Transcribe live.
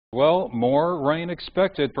Well, more rain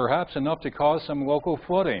expected, perhaps enough to cause some local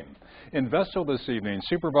flooding. In Vestal this evening,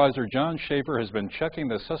 Supervisor John Schaefer has been checking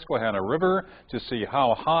the Susquehanna River to see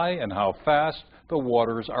how high and how fast the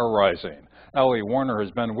waters are rising. Ellie Warner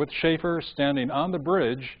has been with Schaefer standing on the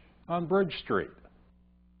bridge on Bridge Street.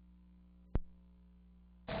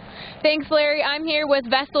 Thanks, Larry. I'm here with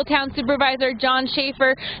Vestal Town Supervisor John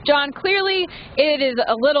Schaefer. John, clearly it is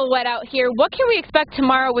a little wet out here. What can we expect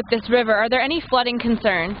tomorrow with this river? Are there any flooding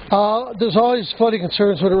concerns? There's always flooding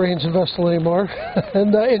concerns when it rains in Vestal anymore, and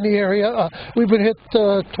in the area. We've been hit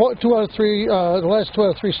the last 2 out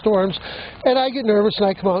of 3 storms, and I get nervous and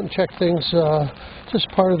I come out and check things. Just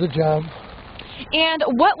part of the job. And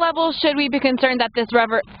what level should we be concerned that this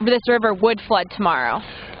river would flood tomorrow?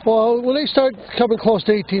 Well, when they start coming close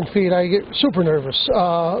to 18 feet, I get super nervous.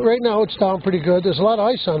 Right now it's down pretty good. There's a lot of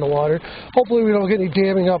ice on the water. Hopefully we don't get any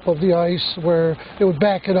damming up of the ice where it would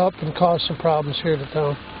back it up and cause some problems here in the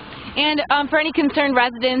town. And for any concerned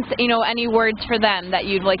residents, any words for them that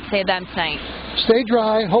you'd like to say to them tonight? Stay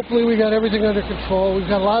dry. Hopefully we got everything under control. We've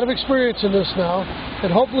got a lot of experience in this now,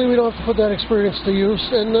 and hopefully we don't have to put that experience to use.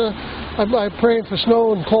 And I'm praying for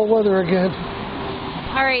snow and cold weather again.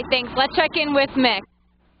 All right, thanks. Let's check in with Mick.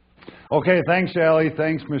 Okay, thanks, Allie.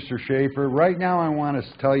 Thanks, Mr. Schaefer. Right now, I want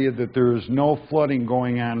to tell you that there is no flooding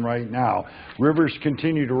going on right now. Rivers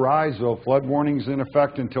continue to rise, though. Flood warnings in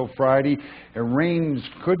effect until Friday, and rains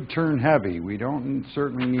could turn heavy. We don't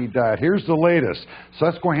certainly need that. Here's the latest.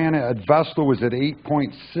 Susquehanna at Vestal was at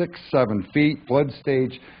 8.67 feet. Flood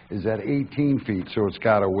stage is at 18 feet, so it's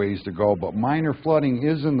got a ways to go. But minor flooding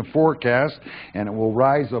is in the forecast, and it will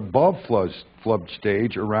rise above flood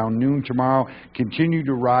stage around noon tomorrow, continue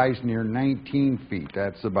to rise near 19 feet.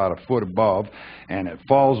 That's about a foot above, and it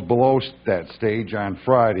falls below that stage on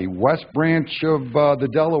Friday. West branch of the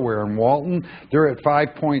Delaware in Walton, they're at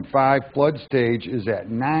 5.5. Flood stage is at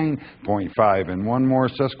 9.5. And one more,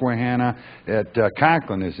 Susquehanna at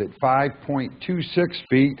Conklin is at 5.26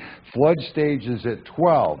 feet. Flood stage is at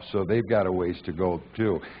 12, so they've got a ways to go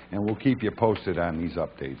too. And we'll keep you posted on these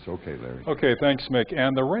updates. Okay, Larry. Okay, thanks, Mick.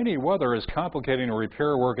 And the rainy weather is complicating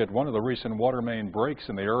repair work at one of the recent water main breaks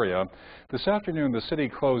in the area. This afternoon, the city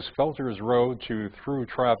closed Felters Road to through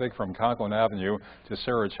traffic from Conklin Avenue to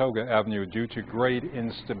Saratoga Avenue due to grade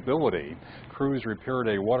instability. Crews repaired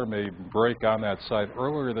a water main break on that site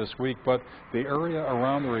earlier this week, but the area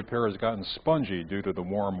around the repair has gotten spongy due to the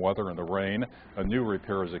warm weather and the rain. A new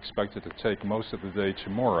repair is expected to take most of the day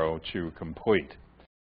tomorrow to complete.